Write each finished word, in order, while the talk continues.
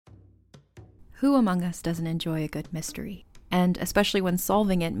Who among us doesn't enjoy a good mystery? And especially when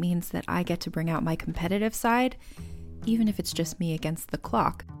solving it means that I get to bring out my competitive side, even if it's just me against the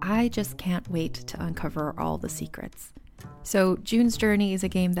clock. I just can't wait to uncover all the secrets. So June's Journey is a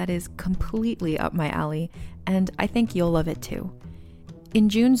game that is completely up my alley, and I think you'll love it too. In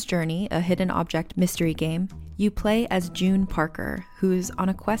June's Journey, a hidden object mystery game, you play as June Parker, who's on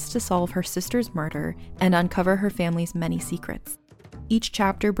a quest to solve her sister's murder and uncover her family's many secrets. Each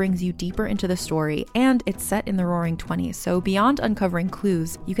chapter brings you deeper into the story, and it's set in the Roaring '20s, so beyond uncovering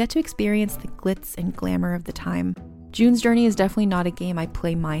clues, you get to experience the glitz and glamour of the time. June's Journey is definitely not a game I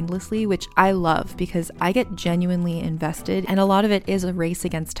play mindlessly, which I love because I get genuinely invested, and a lot of it is a race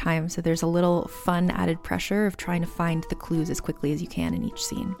against time, so there's a little fun added pressure of trying to find the clues as quickly as you can in each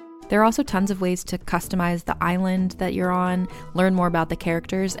scene. There are also tons of ways to customize the island that you're on, learn more about the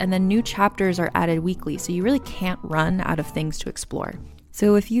characters, and then new chapters are added weekly, so you really can't run out of things to explore.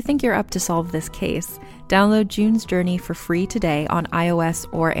 So if you think you're up to solve this case, download June's Journey for free today on iOS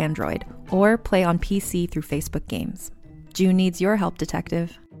or Android, or play on PC through Facebook Games. June needs your help,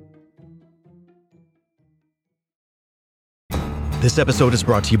 detective. This episode is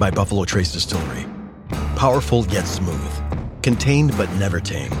brought to you by Buffalo Trace Distillery. Powerful yet smooth. Contained but never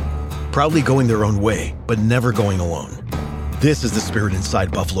tame. Proudly going their own way, but never going alone. This is the spirit inside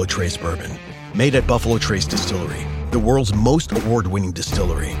Buffalo Trace Bourbon. Made at Buffalo Trace Distillery, the world's most award-winning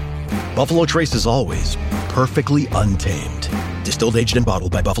distillery. Buffalo Trace is always perfectly untamed. Distilled, aged, and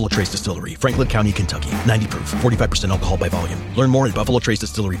bottled by Buffalo Trace Distillery, Franklin County, Kentucky. 90 proof, 45% alcohol by volume. Learn more at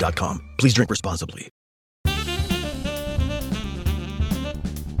buffalotracedistillery.com. Please drink responsibly.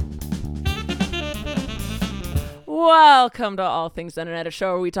 Welcome to All Things Internet, a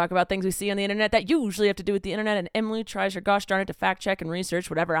show where we talk about things we see on the internet that usually have to do with the internet, and Emily tries her gosh darn it to fact check and research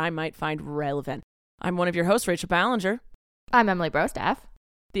whatever I might find relevant. I'm one of your hosts, Rachel Ballinger. I'm Emily Brostaff,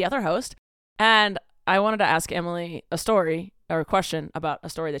 the other host, and I wanted to ask Emily a story or a question about a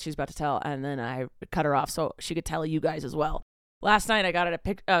story that she's about to tell, and then I cut her off so she could tell you guys as well. Last night I got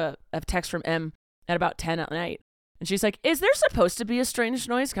a text from Em at about 10 at night, and she's like, "Is there supposed to be a strange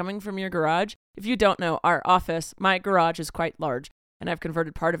noise coming from your garage?" If you don't know, my garage is quite large, and I've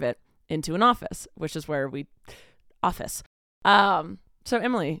converted part of it into an office, which is where we office. So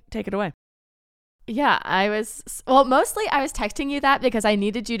Emily, take it away. Yeah, mostly I was texting you that because I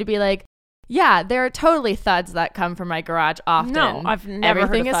needed you to be like, yeah, there are totally thuds that come from my garage often. No, I've never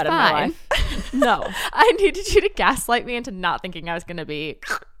Everything heard a thud is in my fine. life. No. I needed you to gaslight me into not thinking I was going to be,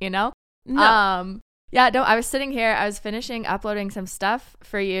 No. Yeah, no, I was sitting here, I was finishing uploading some stuff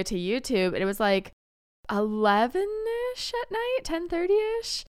for you to YouTube, and it was like 11-ish at night,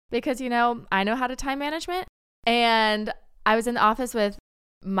 10:30-ish, because, I know how to time management, and I was in the office with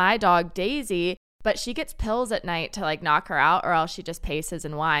my dog, Daisy, but she gets pills at night to, knock her out, or else she just paces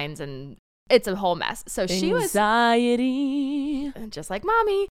and whines, and it's a whole mess. So she was... Anxiety. Just like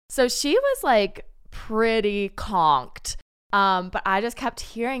mommy. So she was, pretty conked. But I just kept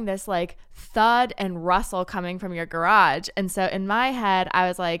hearing this thud and rustle coming from your garage. And so in my head, I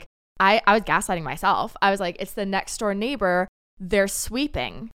was like, I was gaslighting myself. I was like, it's the next door neighbor. They're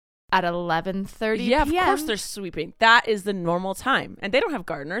sweeping at 11:30 p.m. Yeah, of course they're sweeping. That is the normal time. And they don't have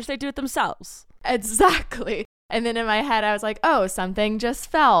gardeners. They do it themselves. Exactly. And then in my head, I was like, oh, something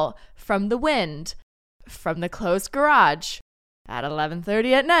just fell from the wind, from the closed garage. At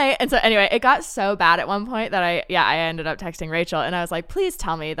 11:30 at night. And so anyway, it got so bad at one point that I ended up texting Rachel, and I was like, please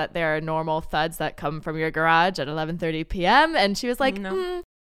tell me that there are normal thuds that come from your garage at 11:30 p.m. And she was like, no.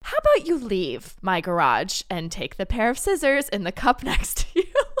 How about you leave my garage and take the pair of scissors in the cup next to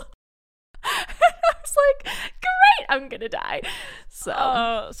you? And I was like, great, I'm gonna die.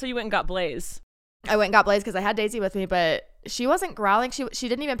 So you went and got Blaze. I went and got Blaze because I had Daisy with me, but she wasn't growling. She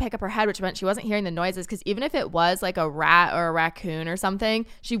didn't even pick up her head, which meant she wasn't hearing the noises, because even if it was like a rat or a raccoon or something,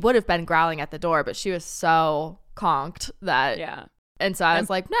 she would have been growling at the door, but she was so conked that... Yeah. And so I was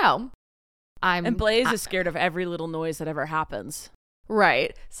like, no. And Blaze is scared of every little noise that ever happens.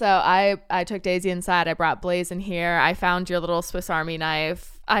 Right. So I took Daisy inside. I brought Blaze in here. I found your little Swiss Army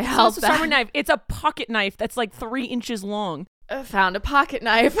knife. I held Swiss Army knife. It's a pocket knife that's 3 inches long. I found a pocket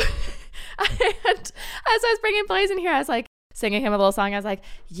knife. And as I was bringing Blaze in here, I was like singing him a little song. I was like,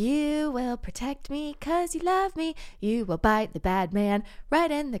 you will protect me 'cause you love me. You will bite the bad man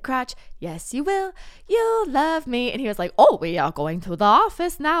right in the crotch. Yes, you will. You'll love me. And he was like, oh, we are going to the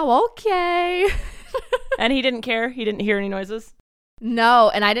office now. Okay. And he didn't care? He didn't hear any noises? No,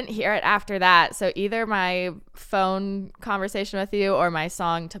 and I didn't hear it after that. So either my phone conversation with you or my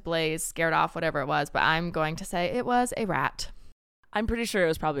song to Blaze scared off whatever it was. But I'm going to say it was a rat. I'm pretty sure it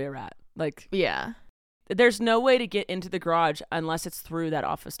was probably a rat. Yeah. There's no way to get into the garage unless it's through that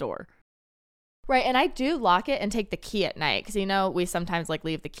office door. Right, and I do lock it and take the key at night because, we sometimes, like,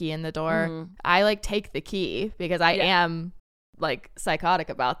 leave the key in the door. Mm-hmm. I, like, take the key because I am, like, psychotic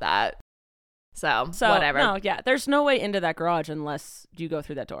about that. So whatever. No, yeah, there's no way into that garage unless you go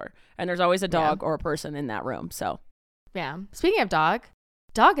through that door. And there's always a dog or a person in that room, so. Yeah. Speaking of dog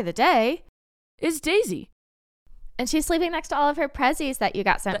of the day is Daisy. And she's sleeping next to all of her prezzies that you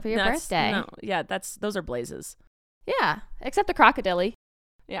got sent for your birthday. No, yeah, those are Blaze's. Yeah, except the crocodile.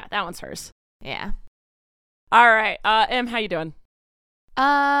 Yeah, that one's hers. Yeah. All right. Em, how you doing?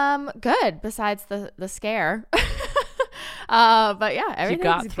 Good. Besides the scare. But yeah,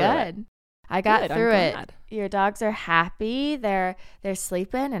 everything's good. I got through it. Your dogs are happy. They're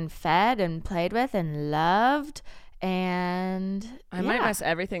sleeping and fed and played with and loved. And I might mess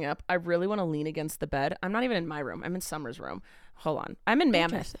everything up. I really want to lean against the bed. I'm not even in my room. I'm in Summer's room. Hold on. I'm in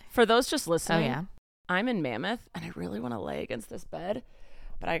Mammoth. For those just listening. Oh yeah. I'm in Mammoth and I really want to lay against this bed,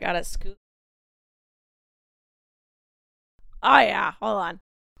 but I gotta scoot. Oh yeah, hold on.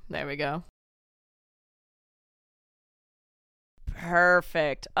 There we go.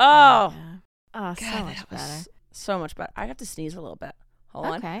 Perfect. Oh, yeah. God, so much better. So much better. I have to sneeze a little bit. Hold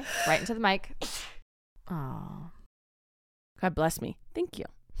on. Okay, right into the mic. Oh, God bless me. Thank you.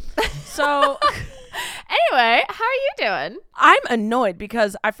 So, anyway, how are you doing? I'm annoyed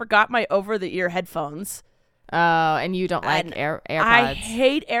because I forgot my over-the-ear headphones. Oh, and you don't like AirPods. I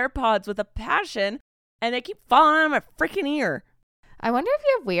hate AirPods with a passion, and they keep falling on my freaking ear. I wonder if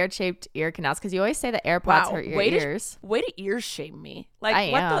you have weird-shaped ear canals because you always say that AirPods hurt your ears. Way to ear shame me. Like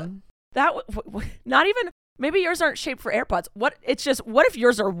I what am. Not even. Maybe yours aren't shaped for AirPods. What? It's just. What if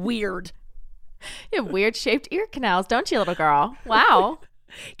yours are weird? You have weird-shaped ear canals, don't you, little girl? Wow.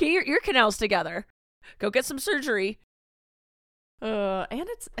 Get your ear canals together. Go get some surgery. And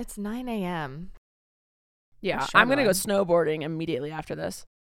it's 9 a.m. Yeah, I'm going to go snowboarding immediately after this.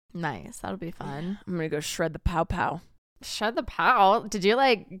 Nice. That'll be fun. I'm going to go shred the pow pow. Shred the pow? Did you,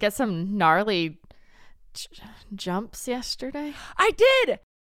 like, get some gnarly jumps yesterday? I did.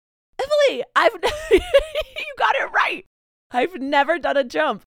 Emily, you got it right. I've never done a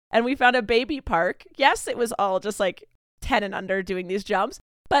jump. And we found a baby park. Yes, it was all just like 10 and under doing these jumps,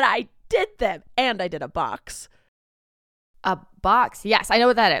 but I did them. And I did a box. A box? Yes, I know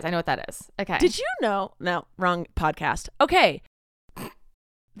what that is. Okay. Did you know? No, wrong podcast. Okay.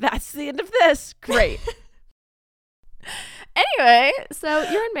 That's the end of this. Great. Anyway, so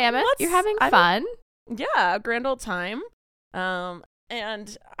you're in Mammoth. You're having fun. Yeah, grand old time.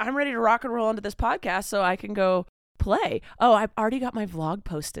 And I'm ready to rock and roll into this podcast so I can go play. Oh, I've already got my vlog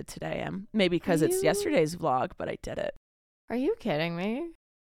posted today. Maybe because it's yesterday's vlog, but I did it. Are you kidding me?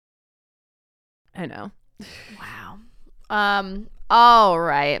 I know. Wow. All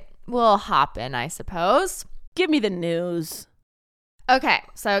right. We'll hop in, I suppose. Give me the news. Okay,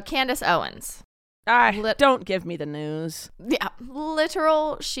 so Candace Owens. Don't give me the news. Yeah,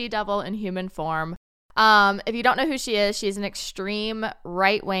 literal she-devil in human form. If you don't know who she is, she's an extreme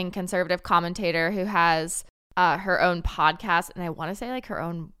right-wing conservative commentator who has her own podcast, and I want to say like her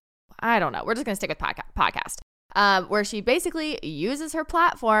own, I don't know. We're just going to stick with podcast, where she basically uses her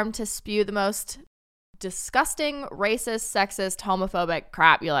platform to spew the most disgusting, racist, sexist, homophobic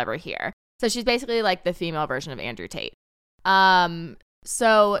crap you'll ever hear. So she's basically like the female version of Andrew Tate.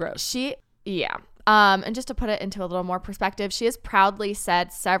 So gross. And just to put it into a little more perspective, she has proudly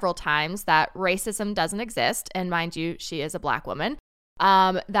said several times that racism doesn't exist. And mind you, she is a Black woman.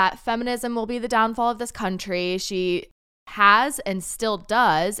 That feminism will be the downfall of this country. She has and still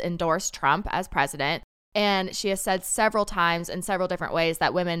does endorse Trump as president. And she has said several times in several different ways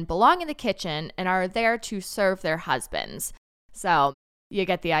that women belong in the kitchen and are there to serve their husbands. So you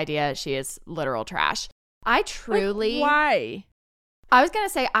get the idea. She is literal trash. I truly... Like, why? I was going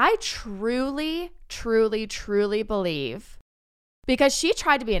to say, I truly, truly, truly believe, because she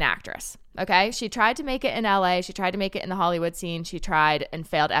tried to be an actress, okay? She tried to make it in LA. She tried to make it in the Hollywood scene. She tried and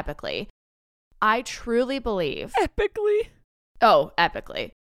failed epically. I truly believe. Epically? Oh,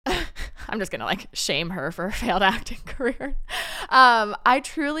 epically. I'm just going to like shame her for a failed acting career. I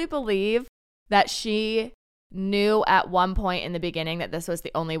truly believe that she knew at one point in the beginning that this was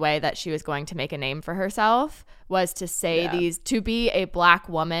the only way that she was going to make a name for herself, was to say to be a Black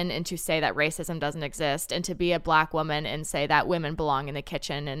woman and to say that racism doesn't exist, and to be a Black woman and say that women belong in the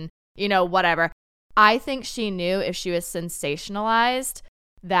kitchen and, you know, whatever. I think she knew if she was sensationalized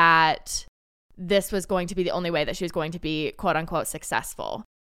that this was going to be the only way that she was going to be quote unquote successful.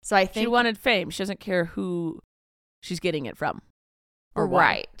 So I think she wanted fame. She doesn't care who she's getting it from. Or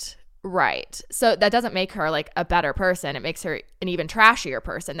right. Right. So that doesn't make her like a better person. It makes her an even trashier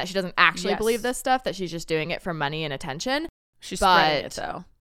person, that she doesn't actually believe this stuff, that she's just doing it for money and attention. She's spreading it though.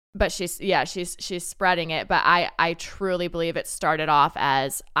 But she's spreading it. But I truly believe it started off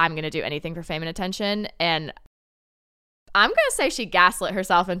as I'm going to do anything for fame and attention. And I'm going to say she gaslit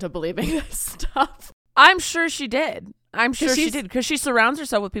herself into believing this stuff. I'm sure she did. I'm sure she did, because she surrounds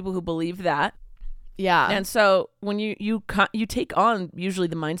herself with people who believe that. Yeah. And so when you take on usually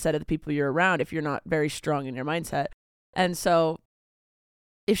the mindset of the people you're around if you're not very strong in your mindset. And so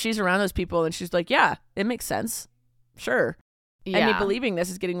if she's around those people and she's like, yeah, it makes sense. Sure. Yeah. And me believing this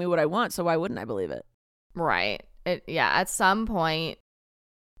is getting me what I want, so why wouldn't I believe it? Right. At some point,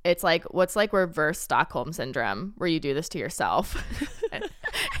 it's like, what's like reverse Stockholm syndrome, where you do this to yourself.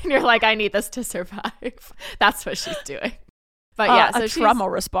 And you're like, I need this to survive. That's what she's doing. But yeah, so a trauma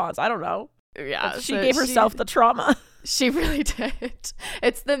response. I don't know. Yeah. She gave herself the trauma. She really did.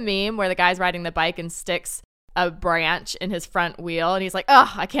 It's the meme where the guy's riding the bike and sticks a branch in his front wheel, and he's like,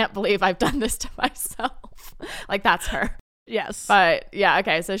 oh, I can't believe I've done this to myself. Like, that's her. Yes. But yeah,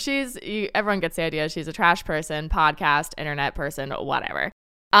 okay. So everyone gets the idea. She's a trash person, podcast, internet person, whatever.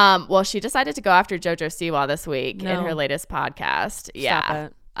 Well, she decided to go after JoJo Siwa this week in her latest podcast. Yeah.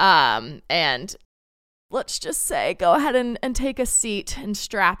 And let's just say, go ahead and take a seat and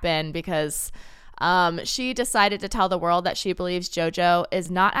strap in, because she decided to tell the world that she believes JoJo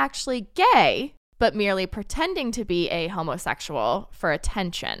is not actually gay, but merely pretending to be a homosexual for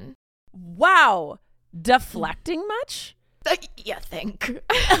attention. Wow. Deflecting much? You think?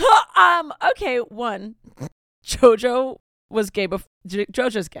 Okay, one. JoJo was gay before.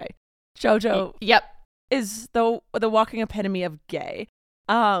 JoJo's gay. JoJo Yep. is the walking epitome of gay.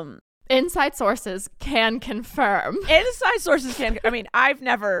 Inside sources can confirm. Inside sources can. I mean, I've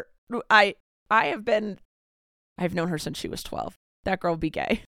known her since she was 12. That girl be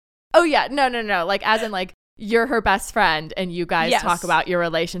gay. Oh yeah, no. Like, as in, like, you're her best friend and you guys talk about your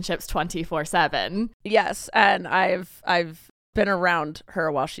relationships 24/7. Yes, and I've been around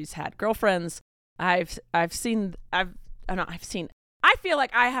her while she's had girlfriends. I feel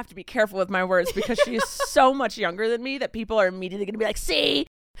like I have to be careful with my words, because she is so much younger than me that people are immediately going to be like, see,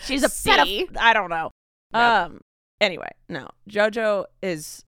 she's a pedophile. I don't know. Nope. Anyway, no. JoJo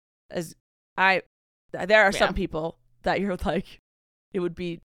is there are some people that you're like, it would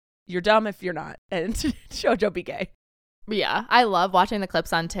be, you're dumb if you're not, and JoJo be gay. Yeah, I love watching the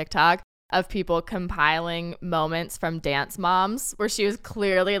clips on TikTok of people compiling moments from Dance Moms where she was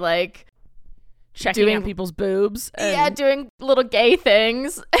clearly like checking out people's boobs. Doing little gay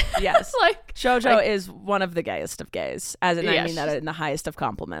things. Yes. Like, JoJo is one of the gayest of gays, I mean that in the highest of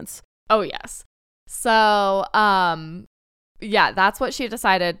compliments. Oh, yes. So, that's what she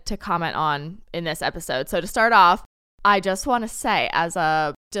decided to comment on in this episode. So to start off, I just want to say, as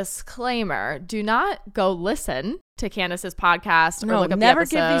a disclaimer, do not go listen to Candace's podcast or look up never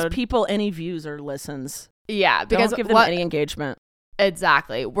the episode. give these people any views or listens. Yeah, because don't give them any engagement.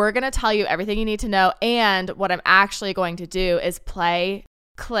 Exactly. We're going to tell you everything you need to know, and what I'm actually going to do is play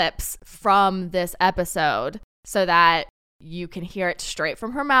clips from this episode so that you can hear it straight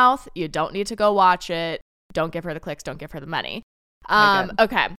from her mouth. You don't need to go watch it. Don't give her the clicks. Don't give her the money.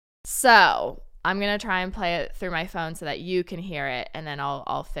 Okay. So I'm going to try and play it through my phone so that you can hear it, and then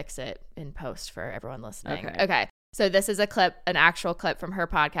I'll fix it in post for everyone listening. Okay. So this is an actual clip from her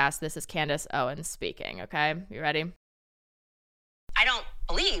podcast. This is Candace Owens speaking. Okay. You ready? I don't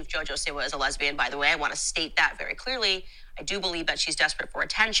believe JoJo Siwa is a lesbian, by the way. I want to state that very clearly. I do believe that she's desperate for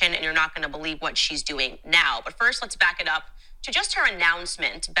attention, and you're not going to believe what she's doing now. But first, let's back it up to just her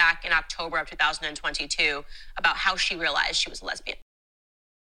announcement back in October of 2022 about how she realized she was a lesbian.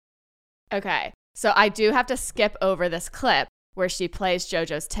 Okay, so I do have to skip over this clip where she plays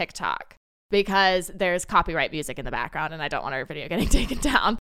JoJo's TikTok because there's copyright music in the background, and I don't want our video getting taken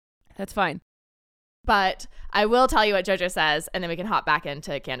down. That's fine. But I will tell you what JoJo says, and then we can hop back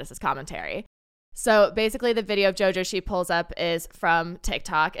into Candace's commentary. So basically, the video of JoJo she pulls up is from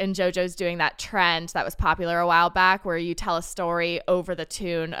TikTok, and JoJo's doing that trend that was popular a while back where you tell a story over the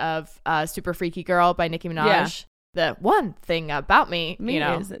tune of Super Freaky Girl by Nicki Minaj. Yeah. The one thing about me,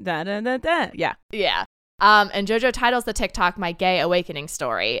 is da, da, da, da. Yeah. Yeah. And JoJo titles the TikTok My Gay Awakening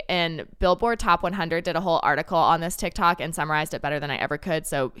Story. And Billboard Top 100 did a whole article on this TikTok and summarized it better than I ever could.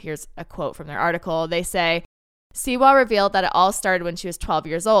 So here's a quote from their article. They say, Siwa revealed that it all started when she was 12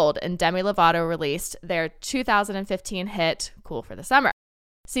 years old, and Demi Lovato released their 2015 hit, Cool for the Summer.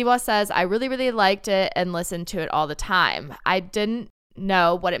 Siwa says, I really, really liked it and listened to it all the time. I didn't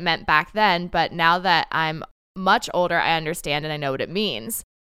know what it meant back then, but now that I'm much older, I understand and I know what it means.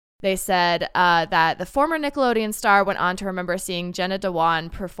 They said that the former Nickelodeon star went on to remember seeing Jenna Dewan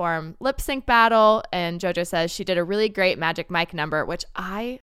perform Lip Sync Battle, and JoJo says she did a really great Magic Mike number, which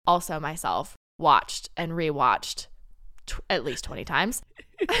I also myself watched and rewatched at least 20 times.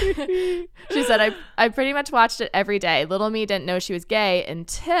 She said, I pretty much watched it every day. Little me didn't know she was gay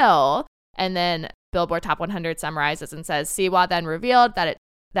until, and then Billboard Top 100 summarizes and says, Siwa then revealed that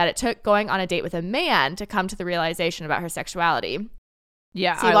it took going on a date with a man to come to the realization about her sexuality.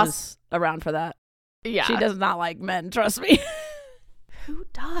 Yeah, Siwa, I was around for that. Yeah. She does not like men, trust me. Who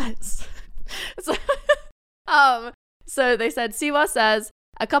does? So they said, Siwa says,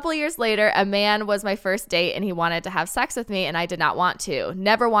 a couple of years later, a man was my first date and he wanted to have sex with me and I did not want to.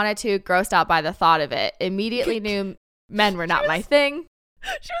 Never wanted to, grossed out by the thought of it. Immediately knew men were not my thing.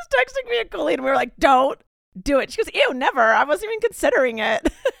 She was texting me and Colleen and we were like, don't do it. She goes, ew, never. I wasn't even considering it.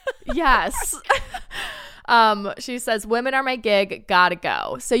 Yes. She says, women are my gig, gotta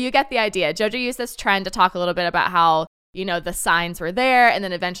go. So you get the idea. JoJo used this trend to talk a little bit about how, you know, the signs were there and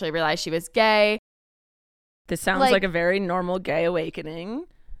then eventually realized she was gay. This sounds like a very normal gay awakening.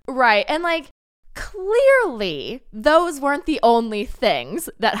 Right. And like, clearly, those weren't the only things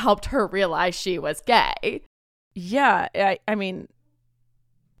that helped her realize she was gay. Yeah. I mean,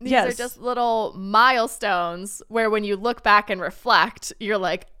 these are just little milestones where when you look back and reflect, you're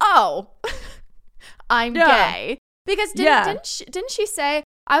like, oh, I'm gay. Because didn't she say,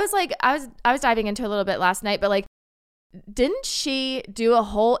 I was diving into a little bit last night, but like, didn't she do a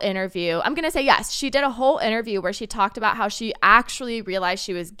whole interview? I'm going to say yes. She did a whole interview where she talked about how she actually realized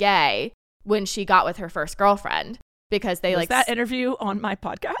she was gay when she got with her first girlfriend because they was that interview on my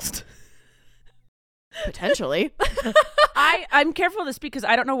podcast? Potentially. I'm careful to speak because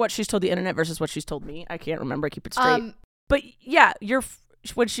I don't know what she's told the internet versus what she's told me. I can't remember. Keep it straight. But yeah,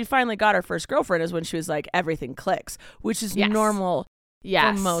 when she finally got her first girlfriend is when she was like, everything clicks, which is normal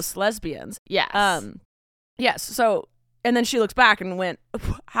for most lesbians. Yes. Yes. So, and then she looks back and went,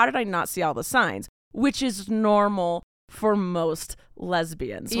 how did I not see all the signs? Which is normal for most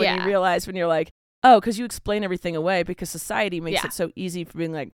lesbians. When you realize, when you're like, oh, because you explain everything away because society makes it so easy for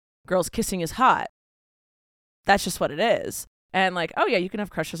being like, girls kissing is hot. That's just what it is. And like, oh yeah, you can have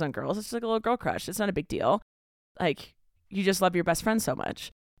crushes on girls. It's just like a little girl crush. It's not a big deal. Like, you just love your best friend so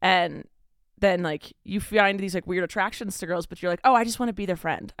much. And then like, you find these like weird attractions to girls, but you're like, oh, I just want to be their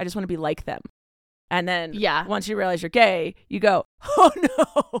friend. I just want to be like them. And then once you realize you're gay, you go, oh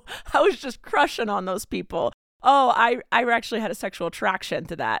no, I was just crushing on those people. Oh, I actually had a sexual attraction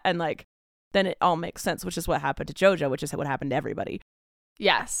to that. And like, then it all makes sense, which is what happened to JoJo, which is what happened to everybody.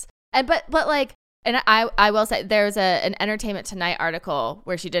 Yes. And but like, and I will say there's an Entertainment Tonight article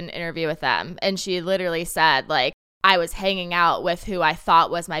where she did an interview with them. And she literally said like, I was hanging out with who I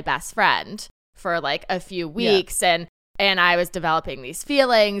thought was my best friend for like a few weeks. And I was developing these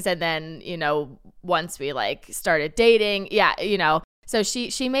feelings. And then, you know, once we like started dating, you know, so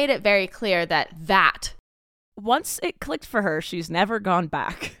she made it very clear that once it clicked for her, she's never gone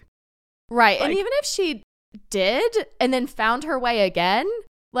back. Right. Like, and even if she did and then found her way again,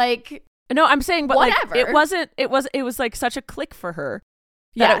 like, no, I'm saying, but whatever. Like, it was like such a click for her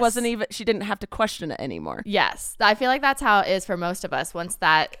that it wasn't even, she didn't have to question it anymore. Yes. I feel like that's how it is for most of us. Once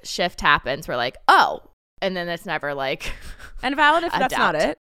that shift happens, we're like, oh, and then it's never like, and valid if that's not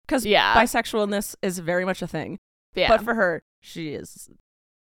it. Because bisexualness is very much a thing. Yeah. But for her, she is.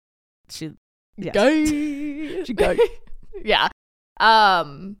 Gay. She gay. Yeah.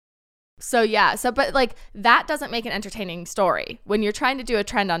 So, but like that doesn't make an entertaining story. When you're trying to do a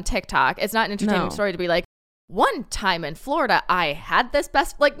trend on TikTok, it's not an entertaining story to be like, one time in Florida, I had this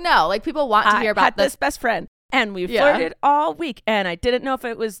best, like, no, like people want to hear about this best friend and we flirted all week and I didn't know if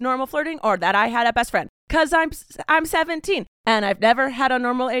it was normal flirting or that I had a best friend. Because I'm 17 and I've never had a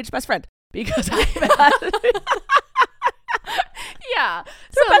normal age best friend because I've had yeah.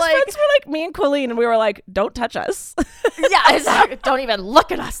 So best friends were like me and Colleen and we were like, don't touch us. Yeah, exactly. Don't even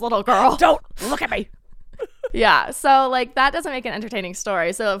look at us, little girl. Don't look at me. Yeah. So like that doesn't make an entertaining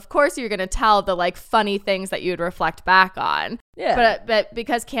story. So of course you're going to tell the like funny things that you'd reflect back on. Yeah. But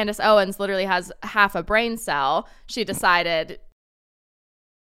because Candace Owens literally has half a brain cell, she decided,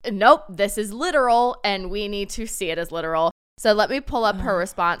 nope, this is literal and we need to see it as literal. So let me pull up her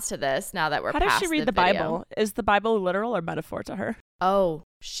response to this now that we're past the video. How does she read the Bible? Is the Bible literal or metaphor to her? Oh,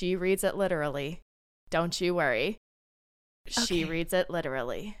 she reads it literally. Don't you worry. She reads it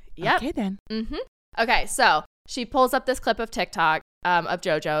literally. Yep. Okay, then. Mm-hmm. Okay, so she pulls up this clip of TikTok, of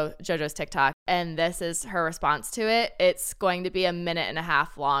JoJo's TikTok, and this is her response to it. It's going to be a minute and a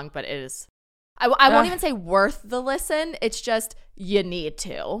half long, but it is, I won't even say worth the listen. It's just, you need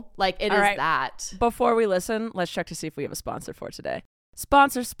to. Like, it is that. Before we listen, let's check to see if we have a sponsor for today.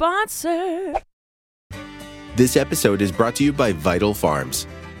 Sponsor. This episode is brought to you by Vital Farms.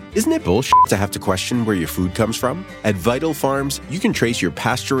 Isn't it bullshit to have to question where your food comes from? At Vital Farms, you can trace your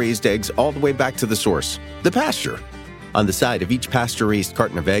pasture-raised eggs all the way back to the source, the pasture. On the side of each pasture-raised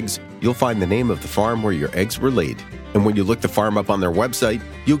carton of eggs, you'll find the name of the farm where your eggs were laid. And when you look the farm up on their website,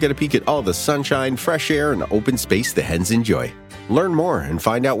 you'll get a peek at all the sunshine, fresh air, and open space the hens enjoy. Learn more and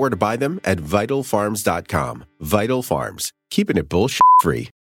find out where to buy them at vitalfarms.com. Vital Farms, keeping it bullshit-free.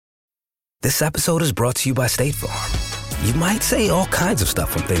 This episode is brought to you by State Farm. You might say all kinds of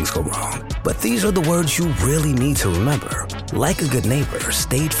stuff when things go wrong, but these are the words you really need to remember. Like a good neighbor,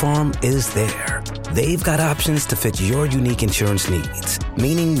 State Farm is there. They've got options to fit your unique insurance needs,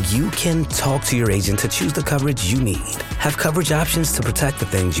 meaning you can talk to your agent to choose the coverage you need, have coverage options to protect the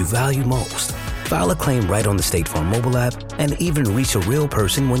things you value most, file a claim right on the State Farm mobile app, and even reach a real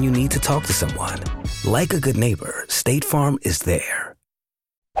person when you need to talk to someone. Like a good neighbor, State Farm is there.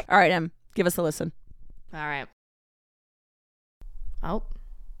 All right, Em, give us a listen. All right. Oh.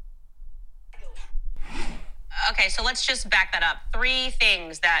 Okay, so let's just back that up. 3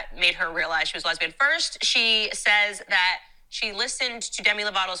 things that made her realize she was lesbian. First, she says that she listened to Demi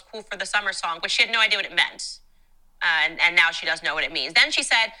Lovato's Cool for the Summer song, but she had no idea what it meant. And now she does know what it means. Then she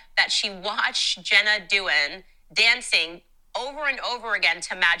said that she watched Jenna Dewan dancing over and over again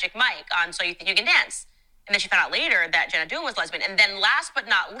to Magic Mike on So You Think You Can Dance. And then she found out later that Jenna Dewan was lesbian. And then last but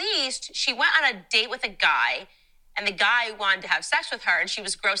not least, she went on a date with a guy, and the guy wanted to have sex with her, and she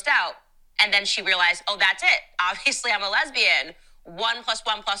was grossed out. And then she realized, oh, that's it. Obviously, I'm a lesbian. 1 +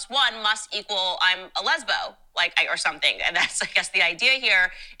 1 + 1 must equal I'm a lesbo, or something. And that's, I guess, the idea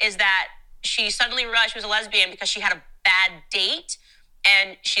here is that she suddenly realized she was a lesbian because she had a bad date,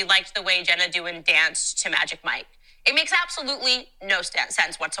 and she liked the way Jenna Dewan danced to Magic Mike. It makes absolutely no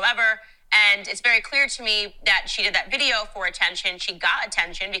sense whatsoever. And it's very clear to me that she did that video for attention. She got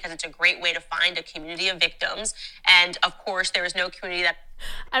attention because it's a great way to find a community of victims. And of course, there is no community that...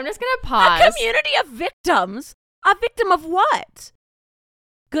 I'm just going to pause. A community of victims? A victim of what?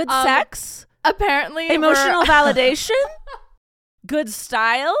 Good sex? Apparently, emotional validation? Good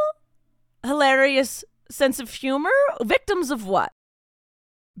style? Hilarious sense of humor? Victims of what?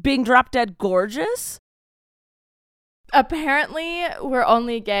 Being drop dead gorgeous? Apparently, we're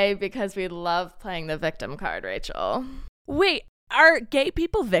only gay because we love playing the victim card, Rachel. Wait, are gay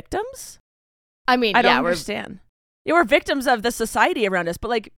people victims? I mean, I don't understand. We're victims of the society around us, but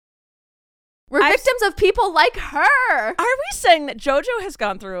we're victims of people like her. Are we saying that JoJo has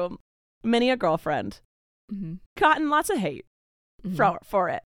gone through many a girlfriend, gotten lots of hate for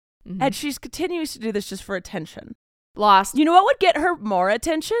it, and she continues to do this just for attention? Lost. You know what would get her more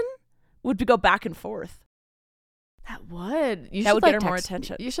attention? Would be go back and forth. That would. That would get her more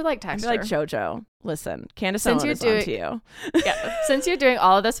attention. You should text her. Like, JoJo, listen, Candace Owens is on to you. Yeah, since you're doing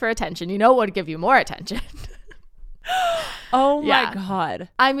all of this for attention, you know what would give you more attention? Oh my God.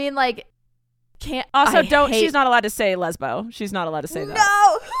 I mean, can't. Also, she's not allowed to say lesbo. She's not allowed to say that.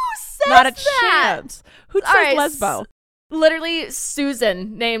 No, who says not a that? Chance. Who says lesbo? Literally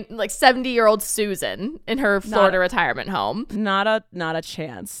Susan, named 70-year-old Susan in her Florida retirement home. Not a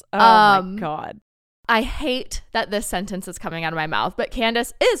chance. Oh my God. I hate that this sentence is coming out of my mouth, but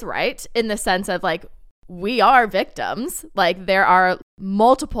Candace is right in the sense of we are victims. There are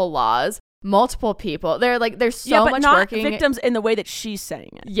multiple laws, multiple people. There's so much not working. Victims in the way that she's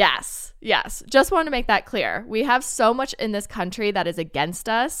saying it. Yes. Just want to make that clear. We have so much in this country that is against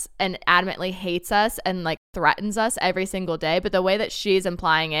us and adamantly hates us and threatens us every single day. But the way that she's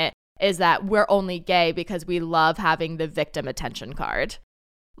implying it is that we're only gay because we love having the victim attention card.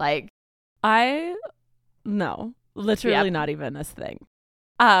 No, literally not even this thing.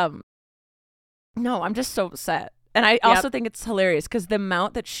 No, I'm just so upset. And I also think it's hilarious because the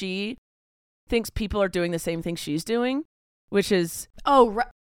amount that she thinks people are doing the same thing she's doing, which is...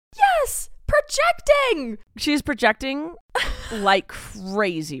 Yes! Projecting! She's projecting like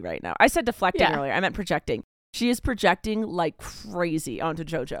crazy right now. I said deflecting earlier. I meant projecting. She is projecting like crazy onto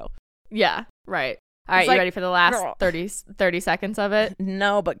JoJo. Yeah, right. All right, you ready for the last 30 seconds of it?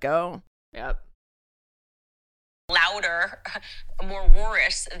 No, but go. Yep. Louder, more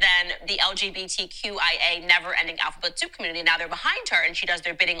roarish than the LGBTQIA never-ending alphabet soup community. Now they're behind her and she does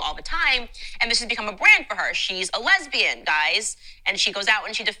their bidding all the time. And this has become a brand for her. She's a lesbian, guys. And she goes out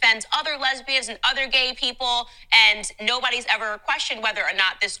and she defends other lesbians and other gay people. And nobody's ever questioned whether or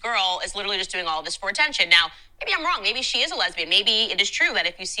not this girl is literally just doing all of this for attention. Now, maybe I'm wrong. Maybe she is a lesbian. Maybe it is true that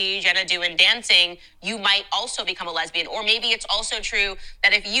if you see Jenna Dewan dancing, you might also become a lesbian. Or maybe it's also true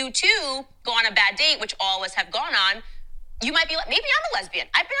that if you too go on a bad date, which all of us have gone on, you might be like, maybe I'm a lesbian.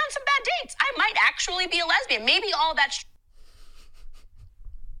 I've been on some bad dates. I might actually be a lesbian. Maybe all that's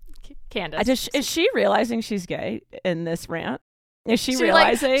Candace. Is she realizing she's gay in this rant? Is she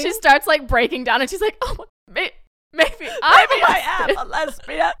realizing? She starts breaking down and she's like, oh, maybe I am a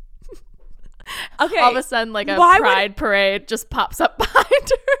lesbian. Okay. All of a sudden, like a Why pride parade just pops up behind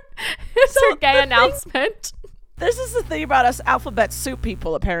her. It's her gay announcement. This is the thing about us alphabet soup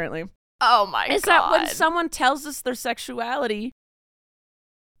people, apparently. Oh my God. Is that when someone tells us their sexuality,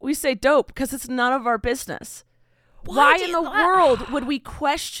 we say dope because it's none of our business. Why in the world would we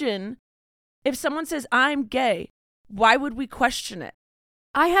question if someone says, I'm gay? Why would we question it?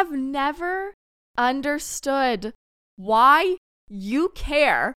 I have never understood why you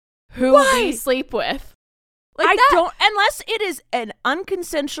care who we sleep with. Like don't, unless it is an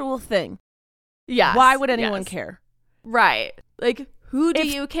unconsensual thing. Yes. Why would anyone care? Right. Like, who do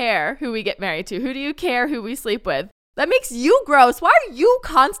you care who we get married to? Who do you care who we sleep with? That makes you gross. Why are you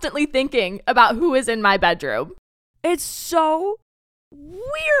constantly thinking about who is in my bedroom? It's so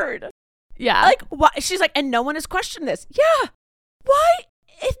weird. Yeah. Like, why? She's like, and no one has questioned this. Yeah. Why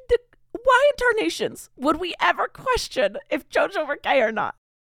in tarnations would we ever question if JoJo were gay or not?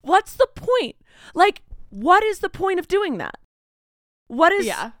 What's the point? Like, what is the point of doing that? What is...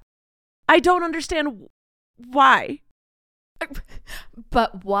 Yeah. I don't understand why.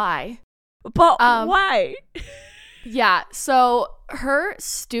 But why? But why? Yeah, so her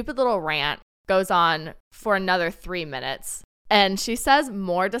stupid little rant goes on for another 3 minutes. And she says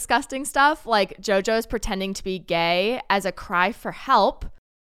more disgusting stuff, like JoJo is pretending to be gay as a cry for help,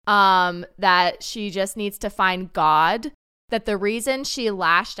 that she just needs to find God, that the reason she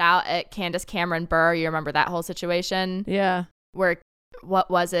lashed out at Candace Cameron Bure, you remember that whole situation? Yeah. Where, what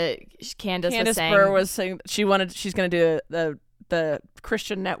was it? Candace was saying... Bure was saying she's going to do the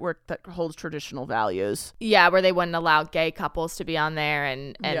Christian network that holds traditional values. Yeah, where they wouldn't allow gay couples to be on there,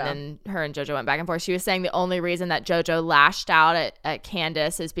 and then her and JoJo went back and forth. She was saying the only reason that JoJo lashed out at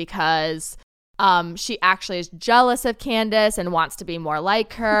Candace is because she actually is jealous of Candace and wants to be more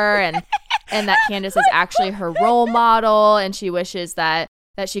like her, and that Candace is actually her role model, and she wishes that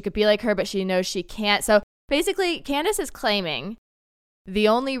she could be like her, but she knows she can't. So basically, Candace is claiming the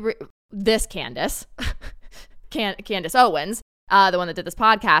only this Candace, Candace Owens, the one that did this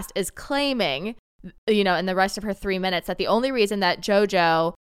podcast, is claiming, in the rest of her 3 minutes, that the only reason that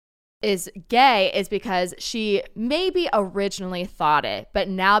JoJo is gay is because she maybe originally thought it, but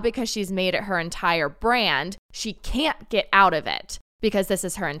now because she's made it her entire brand, she can't get out of it because this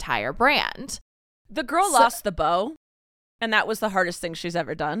is her entire brand. The girl lost the bow, and that was the hardest thing she's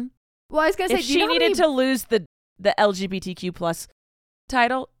ever done. Well, I was going to say, if she needed to lose the LGBTQ plus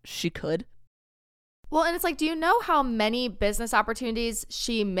title, she could. Well, and it's like, do you know how many business opportunities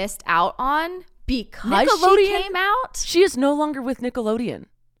she missed out on because she came out? She is no longer with Nickelodeon.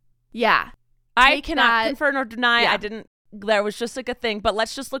 Yeah. I cannot confirm or deny. Yeah. I didn't. There was just like a thing. But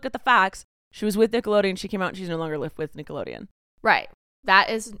let's just look at the facts. She was with Nickelodeon. She came out and she's no longer with Nickelodeon. Right. That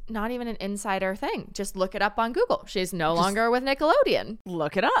is not even an insider thing. Just look it up on Google. She's no longer with Nickelodeon.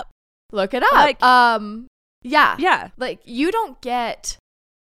 Look it up. Look it up. Like, yeah. Yeah. Like, you don't get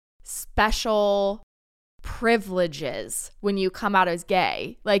special privileges when you come out as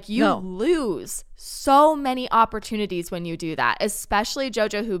gay. Like, you lose so many opportunities when you do that, especially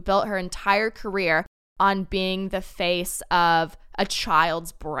JoJo, who built her entire career on being the face of a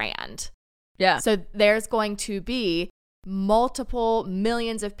child's brand. Yeah. So there's going to be multiple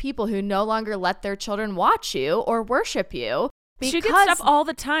millions of people who no longer let their children watch you or worship you. She gets stuff all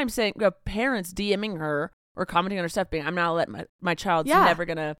the time saying, parents DMing her or commenting on her stuff being, I'm not going to let my child's never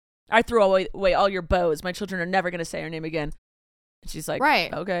going to, I threw away all your bows. My children are never going to say her name again. And she's like,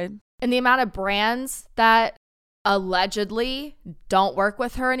 right. Okay. And the amount of brands that allegedly don't work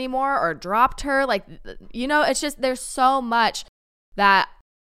with her anymore or dropped her, like, it's just, there's so much that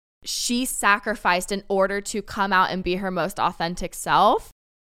she sacrificed in order to come out and be her most authentic self.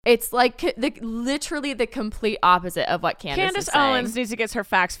 It's like literally the complete opposite of what Candace is saying. Owens needs to get her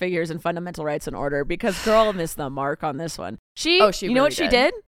facts, figures, and fundamental rights in order because girl missed the mark on this one. She you really know what she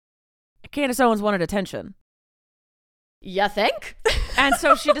did? Candace Owens wanted attention. You think? And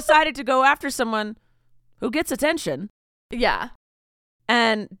so she decided to go after someone who gets attention. Yeah.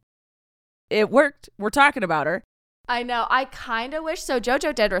 And it worked. We're talking about her. I know. I kind of wish, so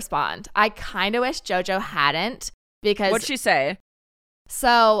JoJo did respond. I kind of wish JoJo hadn't, because... What'd she say?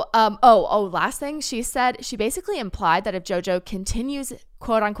 So, last thing she said, she basically implied that if JoJo continues,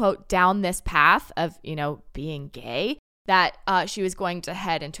 quote unquote, down this path of, being gay, that she was going to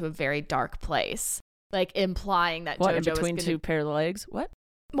head into a very dark place. Like, implying that JoJo in between was two pair of legs? What?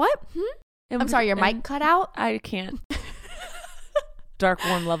 I'm sorry, your mic cut out? I can't. Dark,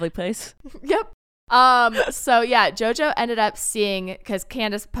 warm, lovely place. Yep. So yeah, JoJo ended up seeing, because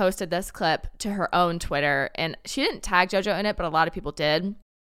Candace posted this clip to her own Twitter, and she didn't tag JoJo in it, but a lot of people did.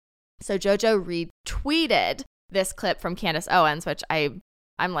 So JoJo retweeted this clip from Candace Owens, which I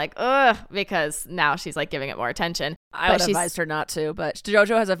I'm like, ugh, because now she's like giving it more attention. I would advise her not to, but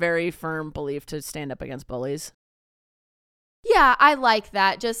JoJo has a very firm belief to stand up against bullies. Yeah, I like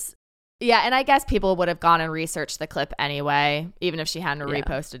that. And I guess people would have gone and researched the clip anyway, even if she hadn't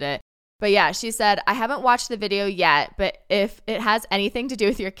reposted it. But yeah, she said, I haven't watched the video yet, but if it has anything to do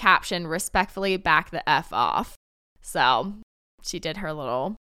with your caption, respectfully back the F off. So she did her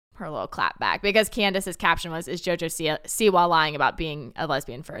little clap back because Candace's caption was, is JoJo Siwa lying about being a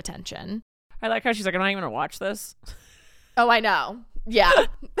lesbian for attention? I like how she's like, I'm not even going to watch this. Oh, I know. Yeah.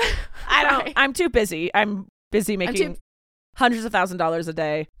 I'm too busy. I'm busy making hundreds of $1,000s a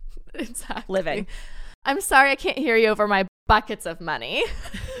day. Exactly. Living. I'm sorry I can't hear you over my buckets of money.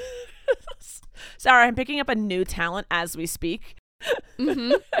 Sorry, I'm picking up a new talent as we speak.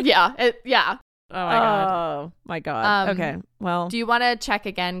 Mm-hmm. Yeah. Oh my god. Okay. Well, do you want to check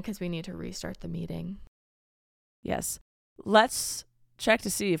again because we need to restart the meeting? Yes. Let's check to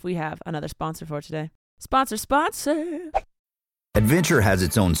see if we have another sponsor for today. Sponsor. Adventure has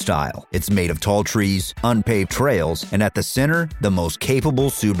its own style. It's made of tall trees, unpaved trails, and at the center, the most capable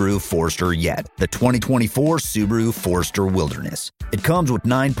Subaru Forester yet, the 2024 Subaru Forester Wilderness. It comes with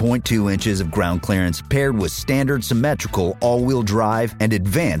 9.2 inches of ground clearance paired with standard symmetrical all-wheel drive and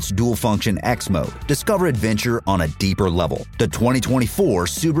advanced dual-function X mode. Discover adventure on a deeper level. The 2024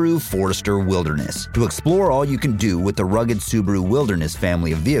 Subaru Forester Wilderness. To explore all you can do with the rugged Subaru Wilderness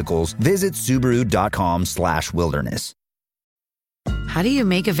family of vehicles, visit Subaru.com/wilderness. How do you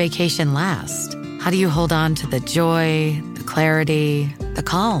make a vacation last? How do you hold on to the joy, the clarity, the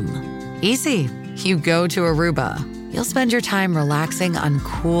calm? Easy. You go to Aruba. You'll spend your time relaxing on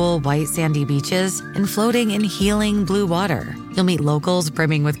cool, white sandy beaches and floating in healing blue water. You'll meet locals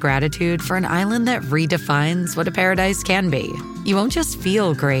brimming with gratitude for an island that redefines what a paradise can be. You won't just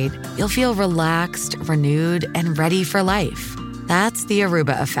feel great. You'll feel relaxed, renewed, and ready for life. That's the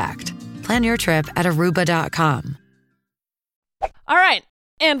Aruba effect. Plan your trip at Aruba.com. All right,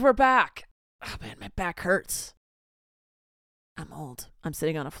 and we're back. Oh man, my back hurts. I'm old. I'm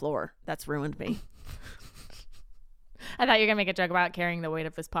sitting on a floor. That's ruined me. I thought you were going to make a joke about carrying the weight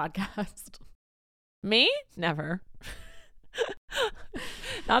of this podcast. Me? Never.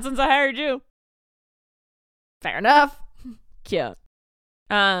 Not since I hired you. Fair enough. Cute.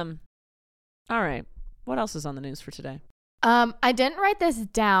 All right. What else is on the news for today? I didn't write this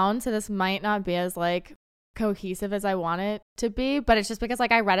down, so this might not be as like cohesive as I want it to be, but it's just because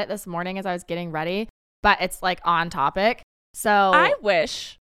like I read it this morning as I was getting ready, but it's like on topic. So I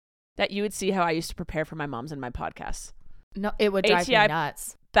wish that you would see how I used to prepare for my moms and my podcasts. No, it would drive me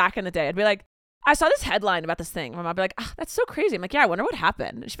nuts. Back in the day, I'd be like, I saw this headline about this thing. My mom would be like, that's so crazy. I'm like, yeah, I wonder what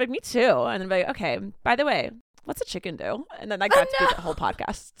happened. She'd be like, me too. And then be like, okay, by the way, what's a chicken do? And then like that's the whole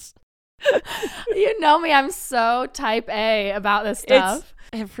podcast. You know me, I'm so type A about this stuff.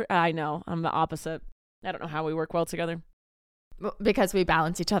 I know. I'm the opposite. I don't know how we work well together. Because we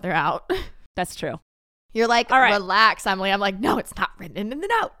balance each other out. That's true. You're like, all right, relax, Emily. I'm like, no, it's not written in the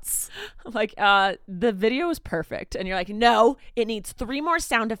notes. I'm like, the video is perfect. And you're like, no, it needs 3 more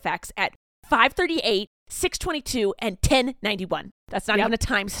sound effects at 5:38, 6:22, and 10:91. That's not even a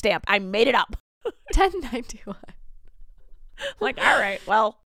timestamp. I made it up. 10:91. Like, all right,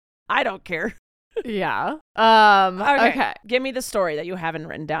 well, I don't care. Yeah. Okay. Give me the story that you haven't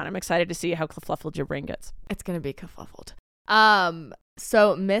written down. I'm excited to see how kerfluffled your brain gets. It's going to be kerfluffled.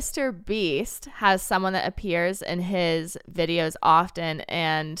 So Mr. Beast has someone that appears in his videos often,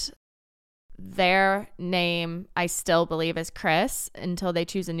 and their name I still believe is Chris until they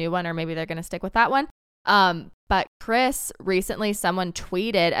choose a new one, or maybe they're going to stick with that one. But Chris, recently someone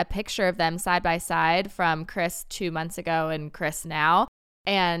tweeted a picture of them side by side from Chris 2 months ago and Chris now.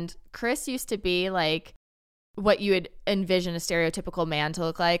 And Chris used to be like what you would envision a stereotypical man to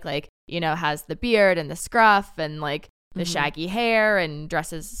look like, you know, has the beard and the scruff and like the shaggy hair and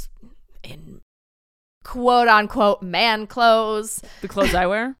dresses in quote unquote man clothes. The clothes I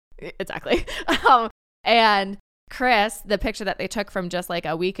wear? Exactly. And Chris, the picture that they took from just like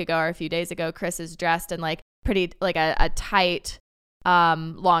a week ago or a few days ago, Chris is dressed in like pretty like a tight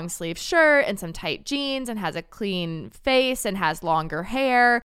long sleeve shirt and some tight jeans and has a clean face and has longer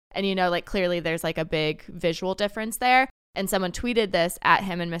hair. And, you know, like clearly there's like a big visual difference there. And someone tweeted this at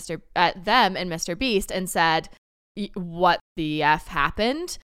them and Mr. Beast and said, what the F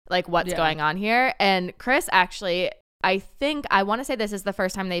happened? Like, what's going on here? And Chris actually, I want to say this is the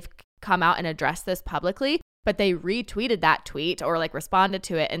first time they've come out and addressed this publicly, but they retweeted that tweet or like responded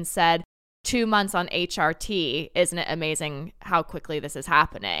to it and said, 2 months on HRT, isn't it amazing how quickly this is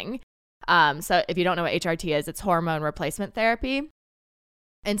happening? So if you don't know what HRT is, it's hormone replacement therapy.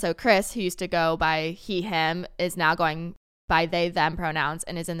 And so Chris, who used to go by he, him, is now going by they them pronouns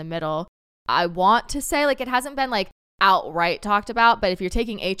and is in the middle. I want to say like it hasn't been like outright talked about, but if you're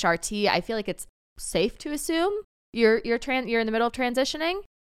taking HRT, I feel like it's safe to assume you're in the middle of transitioning.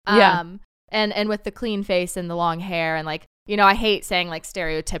 Yeah. And with the clean face and the long hair and like, you know, I hate saying like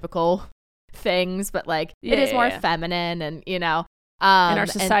stereotypical things, but like it is more feminine and, you know, in our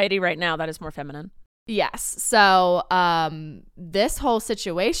society right now, that is more feminine. Yes. So this whole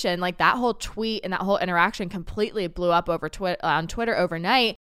situation, like that whole tweet and that whole interaction completely blew up over on Twitter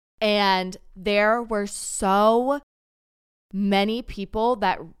overnight. And there were so many people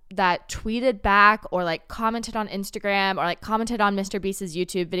that tweeted back or like commented on Instagram or like commented on Mr. Beast's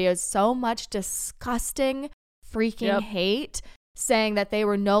YouTube videos, so much disgusting freaking hate, saying that they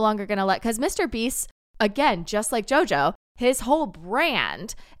were no longer going to because Mr. Beast, again, just like JoJo, his whole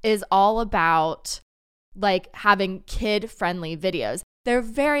brand is all about like having kid-friendly videos. They're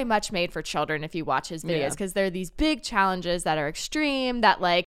very much made for children if you watch his videos because they're these big challenges that are extreme, that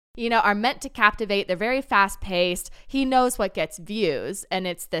like, you know, are meant to captivate. They're very fast-paced. He knows what gets views, and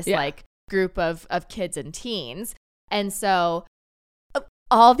it's this like group of kids and teens. And so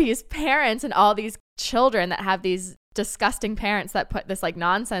all these parents and all these children that have these disgusting parents that put this like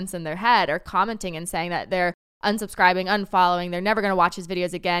nonsense in their head are commenting and saying that they're unsubscribing, unfollowing. They're never going to watch his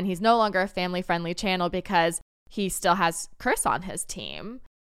videos again. He's no longer a family-friendly channel because he still has Chris on his team.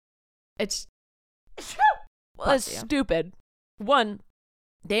 It's stupid. One,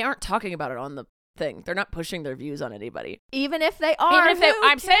 they aren't talking about it on the thing. They're not pushing their views on anybody. Even if they are,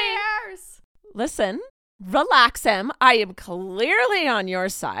 I'm saying, listen, relax, Em. I am clearly on your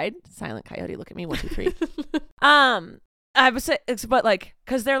side. Silent Coyote, look at me. 1, 2, 3. I would say, but like,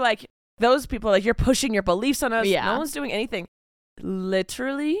 because they're like, those people are like, you're pushing your beliefs on us. Yeah. No one's doing anything.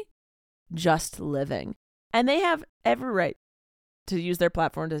 Literally just living. And they have every right to use their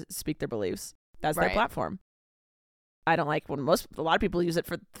platform to speak their beliefs. That's their platform. I don't like when a lot of people use it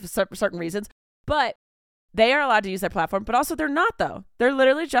for certain reasons, but they are allowed to use their platform, but also they're not though. They're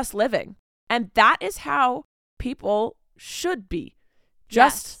literally just living. And that is how people should be.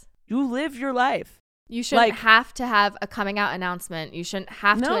 Just you live your life. You shouldn't have to have a coming out announcement. You shouldn't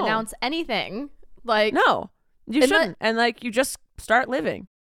have to announce anything. Like no, you shouldn't. And like you just start living.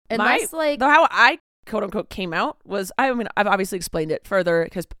 Unless how I quote unquote came out was, I mean, I've obviously explained it further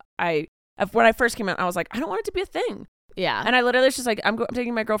because when I first came out, I was like, I don't want it to be a thing. Yeah. And I literally was just like, I'm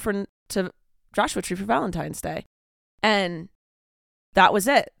taking my girlfriend to Joshua Tree for Valentine's Day. And that was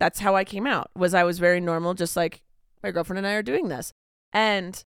it. That's how I came out, was I was very normal, just like my girlfriend and I are doing this.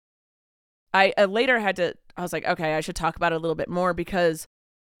 And I later I was like, okay, I should talk about it a little bit more because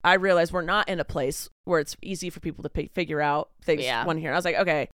I realized we're not in a place where it's easy for people to figure out things one here. I was like,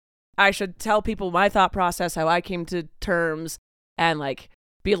 okay, I should tell people my thought process, how I came to terms, and like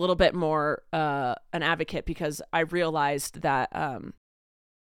be a little bit more an advocate because I realized that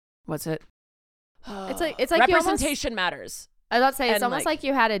what's it? It's like representation matters. I was about to say it's almost like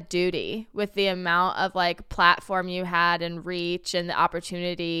you had a duty with the amount of like platform you had and reach and the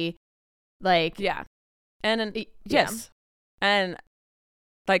opportunity. Like yes, and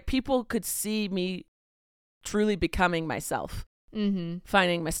like people could see me truly becoming myself,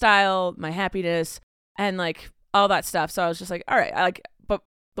 finding my style, my happiness, and like all that stuff. So I was just like, all right, but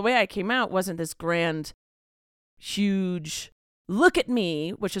the way I came out wasn't this grand, huge look at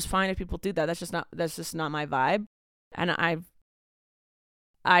me, which is fine if people do that. That's just not my vibe, and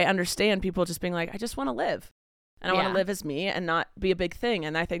I understand people just being like, I just want to live. And I want to live as me and not be a big thing.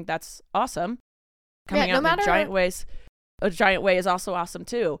 And I think that's awesome. Coming out in giant ways. A giant way is also awesome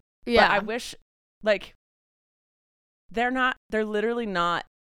too. Yeah. But I wish, like, they're literally not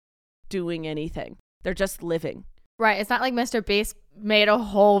doing anything. They're just living. Right. It's not like Mr. Beast made a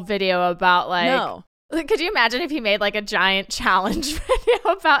whole video about like. No. Could you imagine if he made like a giant challenge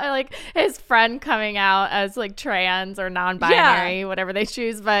video about like his friend coming out as like trans or non-binary, whatever they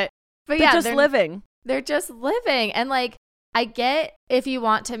choose. But they're just living. They're just living. And like, I get if you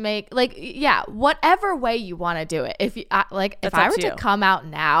want to make like, whatever way you want to do it. If you if I were to come out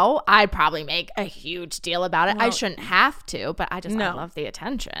now, I'd probably make a huge deal about it. Well, I shouldn't have to, but I love the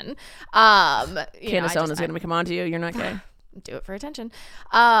attention. Candace Owens is going to come on to you. You're not gay. Do it for attention.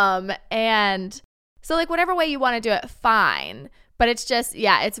 And so like whatever way you want to do it, fine. But it's just,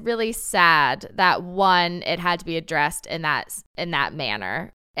 it's really sad that one, it had to be addressed in that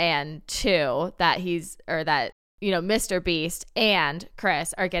manner. And two, that Mr. Beast and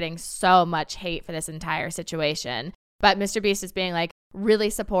Chris are getting so much hate for this entire situation. But Mr. Beast is being like really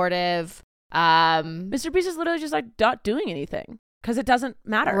supportive. Mr. Beast is literally just like not doing anything because it doesn't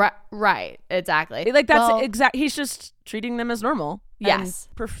matter. Right. Exactly. Like that's he's just treating them as normal. Yes.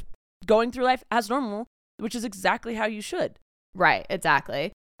 Going through life as normal, which is exactly how you should. Right,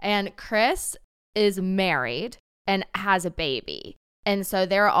 exactly. And Chris is married and has a baby. And so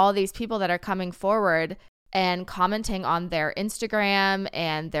there are all these people that are coming forward and commenting on their Instagram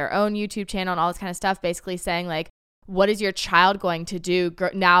and their own YouTube channel and all this kind of stuff, basically saying like, what is your child going to do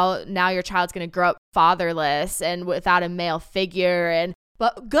now your child's going to grow up fatherless and without a male figure,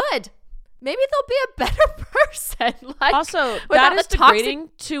 but good. Maybe they'll be a better person. Like, also, that is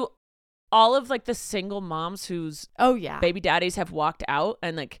degrading to all of like the single moms whose baby daddies have walked out,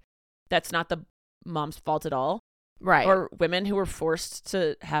 and like that's not the mom's fault at all. Right. Or women who were forced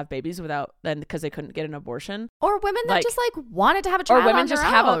to have babies without, then because they couldn't get an abortion. Or women that just like wanted to have a child. Or women on just their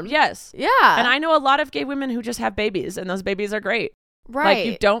have own. yes. Yeah. And I know a lot of gay women who just have babies, and those babies are great. Right. Like,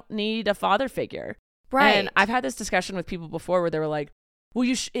 you don't need a father figure. Right. And I've had this discussion with people before where they were like, well,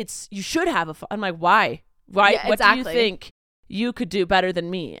 you should have a I'm like, why? Yeah, what exactly. do you think you could do better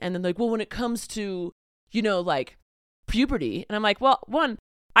than me? And then like, well, when it comes to, like puberty, and I'm like, well, one,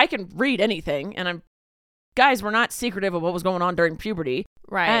 I can read anything, and guys, we're not secretive of what was going on during puberty.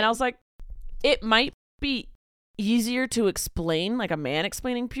 Right. And I was like, it might be easier to explain, like a man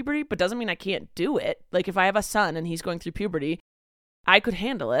explaining puberty, but doesn't mean I can't do it. Like, if I have a son and he's going through puberty, I could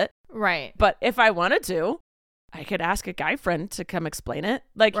handle it. Right. But if I wanted to, I could ask a guy friend to come explain it.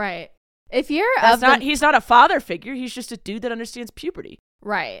 Like, right. If you're he's not a father figure. He's just a dude that understands puberty.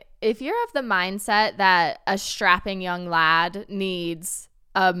 Right. If you're of the mindset that a strapping young lad needs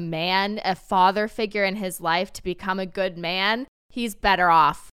a man, a father figure in his life to become a good man, he's better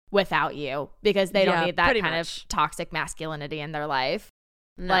off without you, because they don't need that kind of toxic masculinity in their life.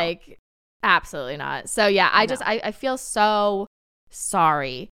 No. Like, absolutely not. So yeah, I feel so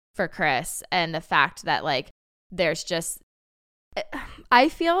sorry for Chris, and the fact that like there's just, I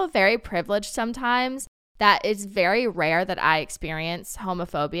feel very privileged sometimes that it's very rare that I experience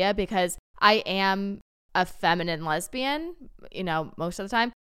homophobia, because I am a feminine lesbian, most of the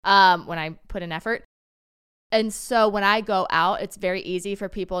time, when I put in effort. And so when I go out, it's very easy for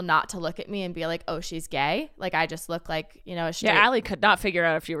people not to look at me and be like, oh, she's gay. Like, I just look like, a straight. Yeah, Allie could not figure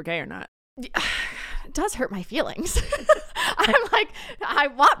out if you were gay or not. It does hurt my feelings. I'm like, I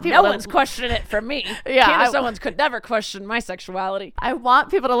want people. No one's questioning it from me. Yeah, Candace Owens could never question my sexuality. I want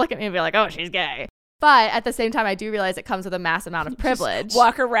people to look at me and be like, oh, she's gay. But at the same time, I do realize it comes with a mass amount of privilege. Just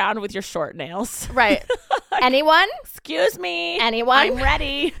walk around with your short nails. Right. Anyone? Excuse me. Anyone? I'm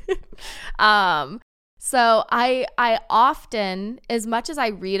ready. So I often, as much as I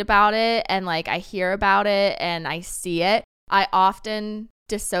read about it and like I hear about it and I see it, I often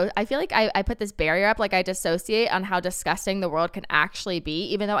I feel like I put this barrier up, like I dissociate on how disgusting the world can actually be,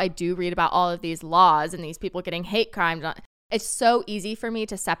 even though I do read about all of these laws and these people getting hate crimes. It's so easy for me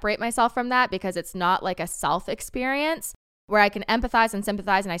to separate myself from that, because it's not like a self experience where I can empathize and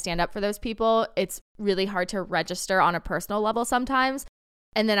sympathize and I stand up for those people. It's really hard to register on a personal level sometimes.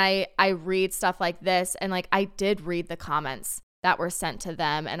 And then I read stuff like this, and like I did read the comments that were sent to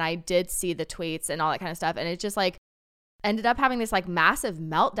them, and I did see the tweets and all that kind of stuff. And it just like ended up having this like massive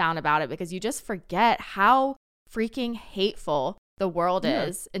meltdown about it, because you just forget how freaking hateful the world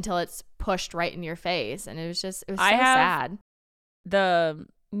is until it's pushed right in your face. And it was so sad.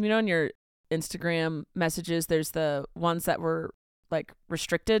 In your Instagram messages, there's the ones that were like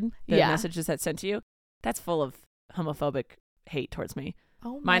restricted, the messages that sent to you. That's full of homophobic hate towards me.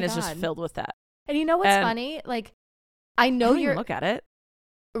 Oh my Mine God. is just filled with that. And you know what's funny? Like, I know you're look at it.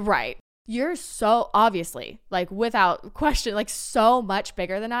 Right. You're so obviously, like without question, like so much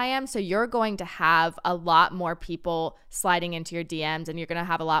bigger than I am. So you're going to have a lot more people sliding into your DMs, and you're going to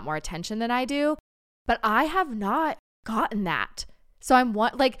have a lot more attention than I do. But I have not gotten that. So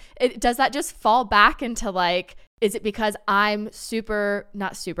does that just fall back into like, is it because I'm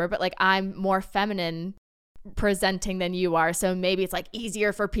but I'm more feminine presenting than you are? So maybe it's like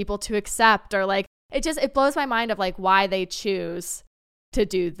easier for people to accept, or like, it blows my mind of like why they choose to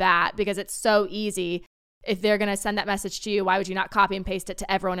do that, because it's so easy. If they're going to send that message to you, why would you not copy and paste it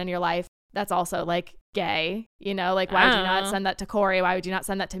to everyone in your life that's also like gay? Like, why would you not send that to Corey? Why would you not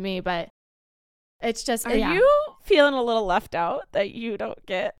send that to me? But it's just, are you feeling a little left out that you don't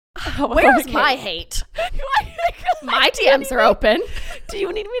get? Where's my hate? My DMs are open. Do you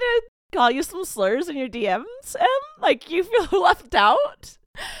need me to call you some slurs in your DMs? Like, you feel left out?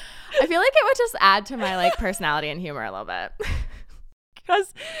 I feel like it would just add to my like personality and humor a little bit.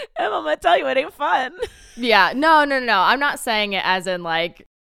 Because I'm gonna tell you, it ain't fun. Yeah, no. I'm not saying it as in like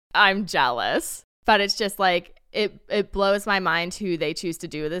I'm jealous, but it's just like it blows my mind who they choose to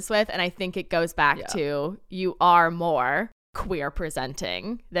do this with, and I think it goes back to you are more queer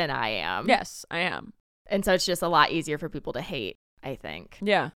presenting than I am. Yes, I am, and so it's just a lot easier for people to hate, I think.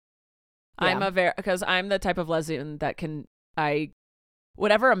 Yeah. I'm because I'm the type of lesbian that can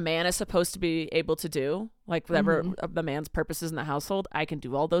whatever a man is supposed to be able to do, like whatever the man's purposes in the household, I can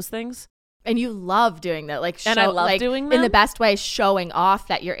do all those things. And you love doing that, like, and I love doing them in the best way, showing off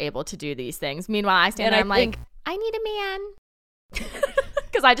that you're able to do these things. Meanwhile, I stand there, I'm like, I need a man,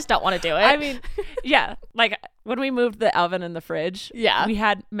 because I just don't want to do it. I mean, yeah, like when we moved the oven and the fridge, we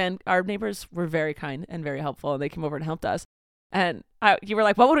had men. Our neighbors were very kind and very helpful, and they came over and helped us. And you were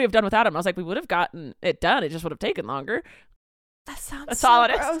like, "What would we have done without him?" I was like, "We would have gotten it done. It just would have taken longer." That sounds that's so all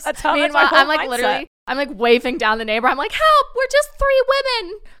it gross. is. That's how Meanwhile, I'm like mindset. I'm like waving down the neighbor. I'm like, help! We're just 3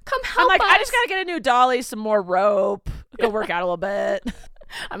 women. Come help I'm like, us. I just gotta get a new dolly, some more rope, go work out a little bit.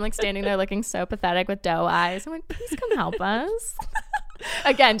 I'm like standing there looking so pathetic with doe eyes. I'm like, please come help us.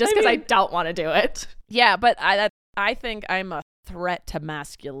 Again, just because I don't want to do it. Yeah, but I think I'm a threat to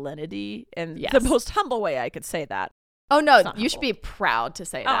masculinity in the most humble way I could say that. Oh, no, you should be proud to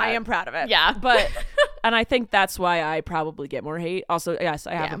say that. Oh, I am proud of it. Yeah. But, and I think that's why I probably get more hate. Also, yes,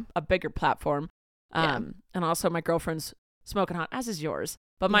 I have a bigger platform. And also my girlfriend's smoking hot, as is yours.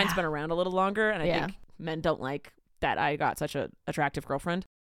 But mine's been around a little longer. And I think men don't like that I got such an attractive girlfriend.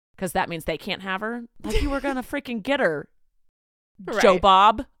 Because that means they can't have her. Like, you were going to freaking get her. Right. Joe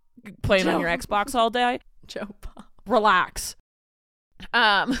Bob, playing on your Xbox all day. Joe Bob. Relax.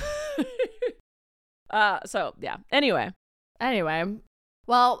 So yeah. Anyway,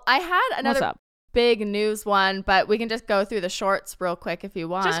 well, I had another big news one, but we can just go through the shorts real quick if you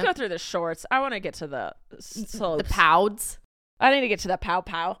want. Just go through the shorts. I want to get to the slopes. The pouds. I need to get to the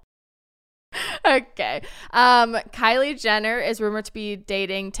pow. Okay. Kylie Jenner is rumored to be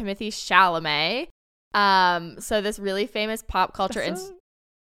dating Timothée Chalamet. So this really famous pop culture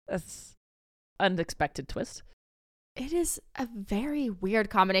that's unexpected twist. It is a very weird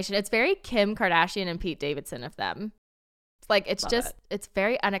combination. It's very Kim Kardashian and Pete Davidson of them. It's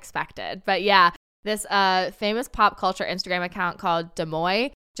very unexpected. But yeah, this famous pop culture Instagram account called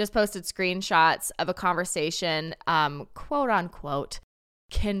Demoy just posted screenshots of a conversation, quote unquote,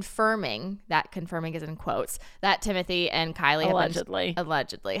 confirming is in quotes, that Timothée and Kylie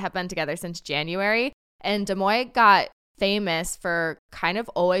allegedly have been together since January. And Demoy got famous for kind of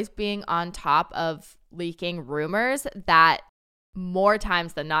always being on top of leaking rumors that more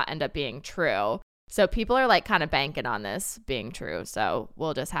times than not end up being true. So people are like kind of banking on this being true. So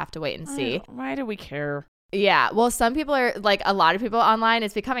we'll just have to wait and see. Why do we care? Yeah. Well, some people are like, a lot of people online,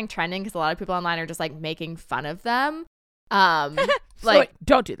 it's becoming trending because a lot of people online are just like making fun of them. Like,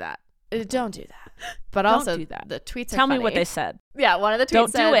 don't do that. Don't do that. But don't also do that. The tweets Tell are funny. me what they said. Yeah. One of the tweets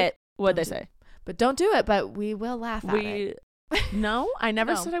don't said, do it. What'd they say? But don't do it, but we will laugh at it. No, I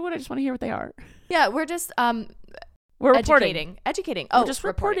never said I would. I just want to hear what they are. Yeah, we're just we're educating. We're just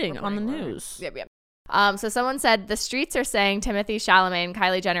reporting on the news. Yep. So someone said the streets are saying Timothée Chalamet and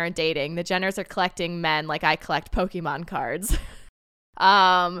Kylie Jenner are dating. The Jenners are collecting men like I collect Pokemon cards.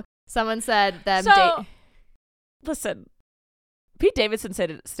 Someone said them. Listen, Pete Davidson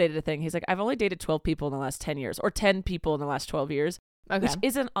stated a thing. He's like, I've only dated 12 people in the last 10 years, or 10 people in the last 12 years, which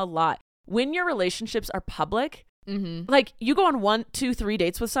isn't a lot. When your relationships are public. Mm-hmm. Like, you go on 1, 2, 3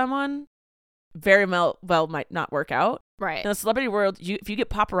 dates with someone, very well might not work out. Right. In the celebrity world, if you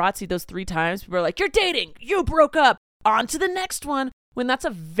get paparazzi those 3 times, people are like, you're dating, you broke up, on to the next one, when that's a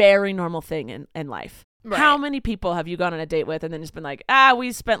very normal thing in life. Right. How many people have you gone on a date with and then just been like,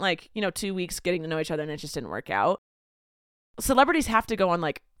 we spent 2 weeks getting to know each other and it just didn't work out? Celebrities have to go on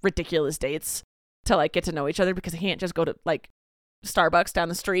like ridiculous dates to like get to know each other because they can't just go to like Starbucks down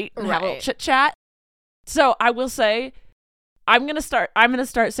the street and have a little chit chat. So I will say, I'm gonna start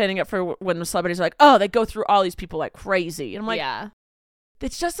standing up for when the celebrities are like, oh, they go through all these people like crazy, and I'm like, yeah,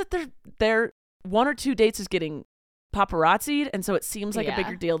 it's just that their 1 or 2 dates is getting paparazzi'd, and so it seems like a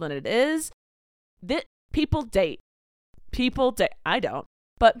bigger deal than it is. That people date. I don't,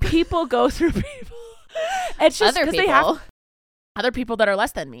 but people go through people. It's just because they have other people that are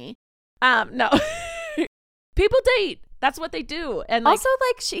less than me. No, people date. That's what they do. And like, also,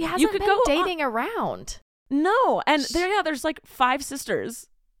 like, she hasn't been dating around. No. And there's like 5 sisters.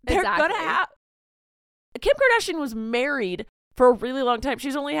 They're gonna have. Kim Kardashian was married for a really long time.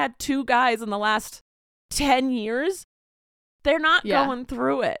 She's only had 2 guys in the last 10 years. They're not going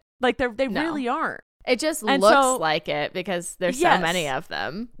through it. Like, they really aren't. It just looks like it because there's so many of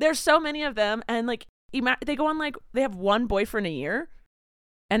them. There's so many of them. And like, they go on like, they have 1 boyfriend a year.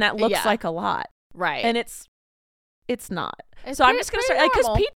 And that looks like a lot. Right. And it's not. So I'm just going to start, like,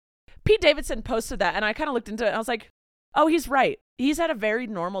 because Pete Davidson posted that, and I kind of looked into it, and I was like, oh, he's right. He's had a very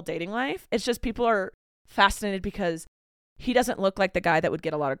normal dating life. It's just people are fascinated because he doesn't look like the guy that would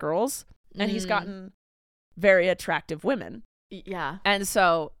get a lot of girls, and he's gotten very attractive women. Yeah. And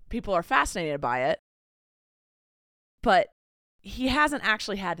so people are fascinated by it. But he hasn't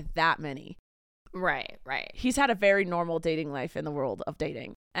actually had that many. Right. He's had a very normal dating life in the world of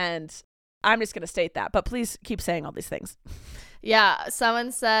dating. And I'm just going to state that. But please keep saying all these things. Yeah,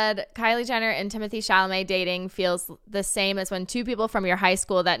 someone said Kylie Jenner and Timothée Chalamet dating feels the same as when two people from your high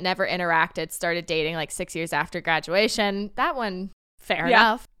school that never interacted started dating like 6 years after graduation. That one, fair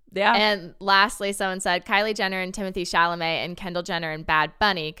enough. Yeah. And lastly, someone said Kylie Jenner and Timothée Chalamet and Kendall Jenner and Bad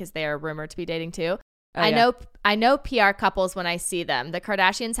Bunny, because they are rumored to be dating too. I know PR couples when I see them. The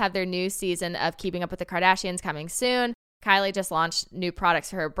Kardashians have their new season of Keeping Up with the Kardashians coming soon. Kylie just launched new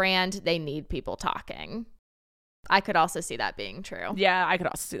products for her brand. They need people talking. I could also see that being true. Yeah, I could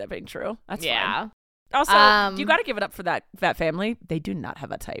also see that being true. That's yeah. fine. Also, you got to give it up for that family. They do not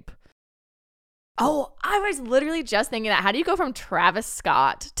have a type. Oh, I was literally just thinking that. How do you go from Travis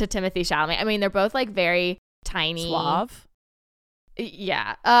Scott to Timothée Chalamet? I mean, they're both like very tiny. Suave.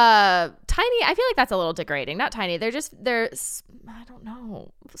 Yeah. Tiny. I feel like that's a little degrading. Not tiny. They're I don't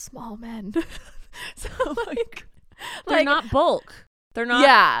know, small men. So like they're not bulk. They're not.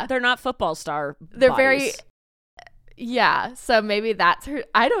 Yeah. They're not football star. They're bodies. very. Yeah. So maybe that's her.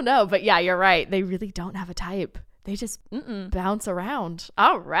 I don't know, but yeah, you're right. They really don't have a type. They just bounce around.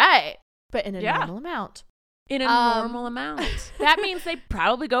 All right, but in a normal amount. In a normal amount. That means they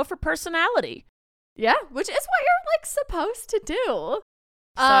probably go for personality. Yeah, which is what you're like supposed to do.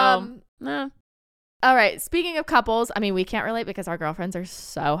 No. All right. Speaking of couples, I mean, we can't relate because our girlfriends are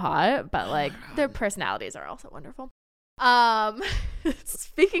so hot, but like their personalities are also wonderful.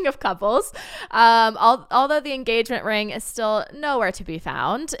 Speaking of couples, although the engagement ring is still nowhere to be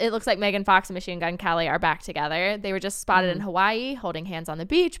found, it looks like Megan Fox and Machine Gun Kelly are back together. They were just spotted in Hawaii, holding hands on the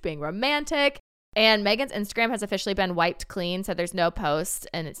beach, being romantic. And Megan's Instagram has officially been wiped clean, so there's no post,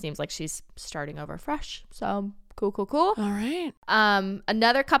 and it seems like she's starting over fresh. So cool. All right.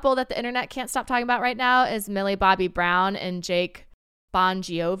 Another couple that the internet can't stop talking about right now is Millie Bobby Brown and Jake Bon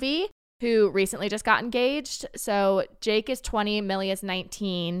Jovi, who recently just got engaged. So Jake is 20, Millie is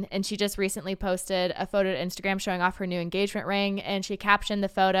 19, and she just recently posted a photo to Instagram showing off her new engagement ring, and she captioned the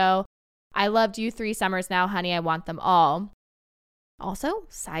photo, "I loved you 3 summers now, honey, I want them all." Also,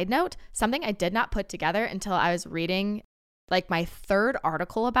 side note, something I did not put together until I was reading like my 3rd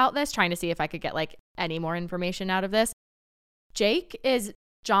article about this, trying to see if I could get like any more information out of this. Jake is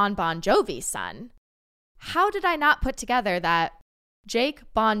John Bon Jovi's son. How did I not put together that Jake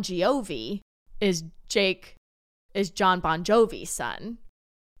Bon Jovi is John Bon Jovi's son?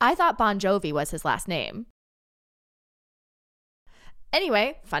 I thought Bon Jovi was his last name.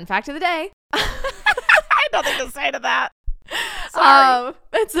 Anyway, fun fact of the day. I had nothing to say to that. Sorry.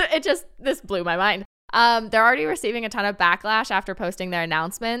 This blew my mind. They're already receiving a ton of backlash after posting their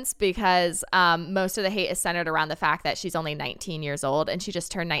announcements because most of the hate is centered around the fact that she's only 19 years old and she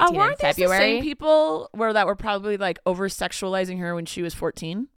just turned 19 in February. The same people that were probably like over sexualizing her when she was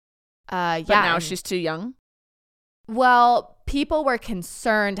 14? But now she's too young? Well, people were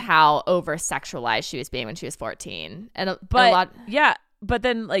concerned how over sexualized she was being when she was 14. But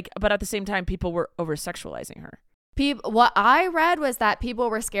at the same time, people were over sexualizing her. What I read was that people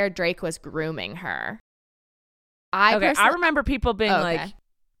were scared Drake was grooming her. I remember people being like,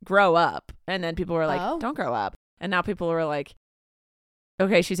 grow up. And then people were like, don't grow up. And now people were like,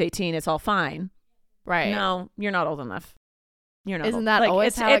 okay, she's 18. It's all fine. Right. No, you're not old enough. You're not. Isn't that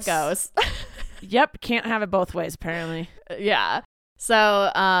always how it goes? Yep. Can't have it both ways, apparently. Yeah. So,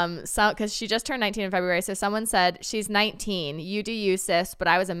 because she just turned 19 in February. So someone said, she's 19. You do you, sis, but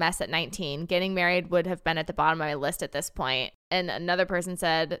I was a mess at 19. Getting married would have been at the bottom of my list at this point. And another person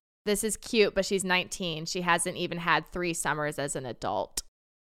said, this is cute, but she's 19. She hasn't even had 3 summers as an adult.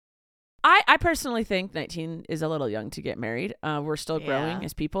 I personally think 19 is a little young to get married. We're still growing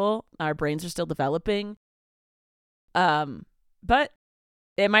as people. Our brains are still developing. But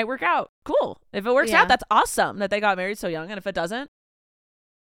it might work out. Cool. If it works out, that's awesome that they got married so young. And if it doesn't,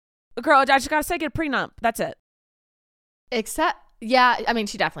 girl, I just gotta say, get a prenup. That's it. I mean,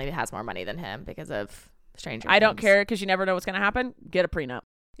 she definitely has more money than him because of Stranger Things. I don't care because you never know what's gonna happen. Get a prenup.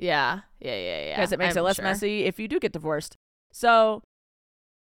 Yeah. Because it makes it less messy if you do get divorced. So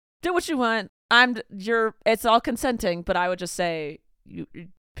do what you want. It's all consenting, but I would just say,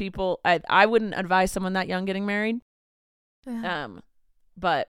 I wouldn't advise someone that young getting married.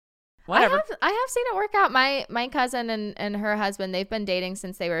 But whatever. I have seen it work out. My cousin and her husband, they've been dating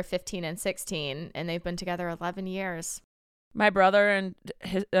since they were 15 and 16, and they've been together 11 years. My brother and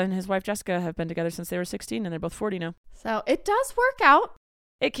his wife Jessica have been together since they were 16, and they're both 40 now. So it does work out.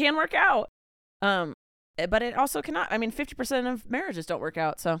 It can work out. But it also cannot. I mean, 50% of marriages don't work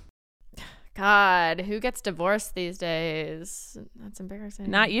out, so. God, who gets divorced these days? That's embarrassing.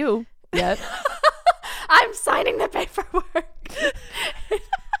 Not you yet. I'm signing the paperwork.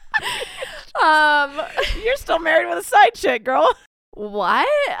 You're still married with a side chick, girl. What?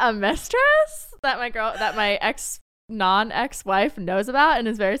 A mistress that my non-ex-wife knows about and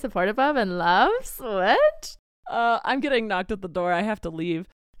is very supportive of and loves? What? I'm getting knocked at the door. I have to leave.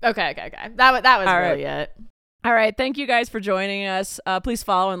 Okay. That was All really right. it. All right. Thank you guys for joining us. Please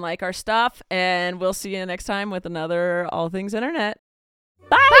follow and like our stuff, and we'll see you next time with another All Things Internet.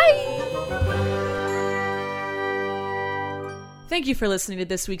 Bye. Thank you for listening to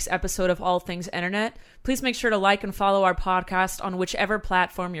this week's episode of All Things Internet. Please make sure to like and follow our podcast on whichever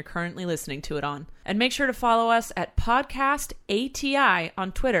platform you're currently listening to it on. And make sure to follow us at Podcast ATI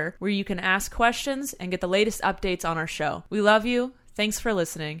on Twitter, where you can ask questions and get the latest updates on our show. We love you. Thanks for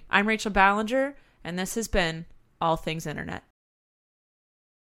listening. I'm Rachel Ballinger, and this has been All Things Internet.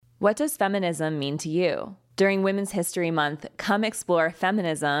 What does feminism mean to you? During Women's History Month, come explore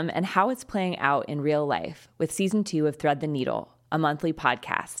feminism and how it's playing out in real life with Season 2 of Thread the Needle, a monthly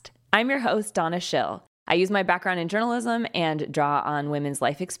podcast. I'm your host, Donna Schill. I use my background in journalism and draw on women's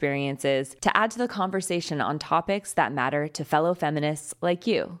life experiences to add to the conversation on topics that matter to fellow feminists like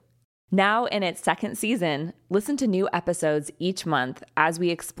you. Now in its second season, listen to new episodes each month as we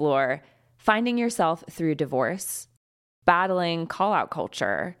explore finding yourself through divorce, battling call-out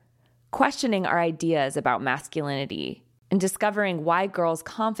culture, questioning our ideas about masculinity, and discovering why girls'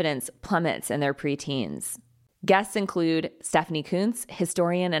 confidence plummets in their preteens. Guests include Stephanie Kuntz,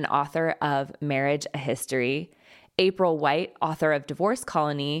 historian and author of Marriage: A History, April White, author of Divorce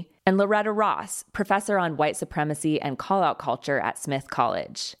Colony, and Loretta Ross, professor on white supremacy and call-out culture at Smith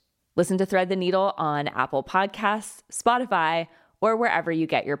College. Listen to Thread the Needle on Apple Podcasts, Spotify, or wherever you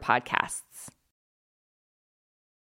get your podcasts.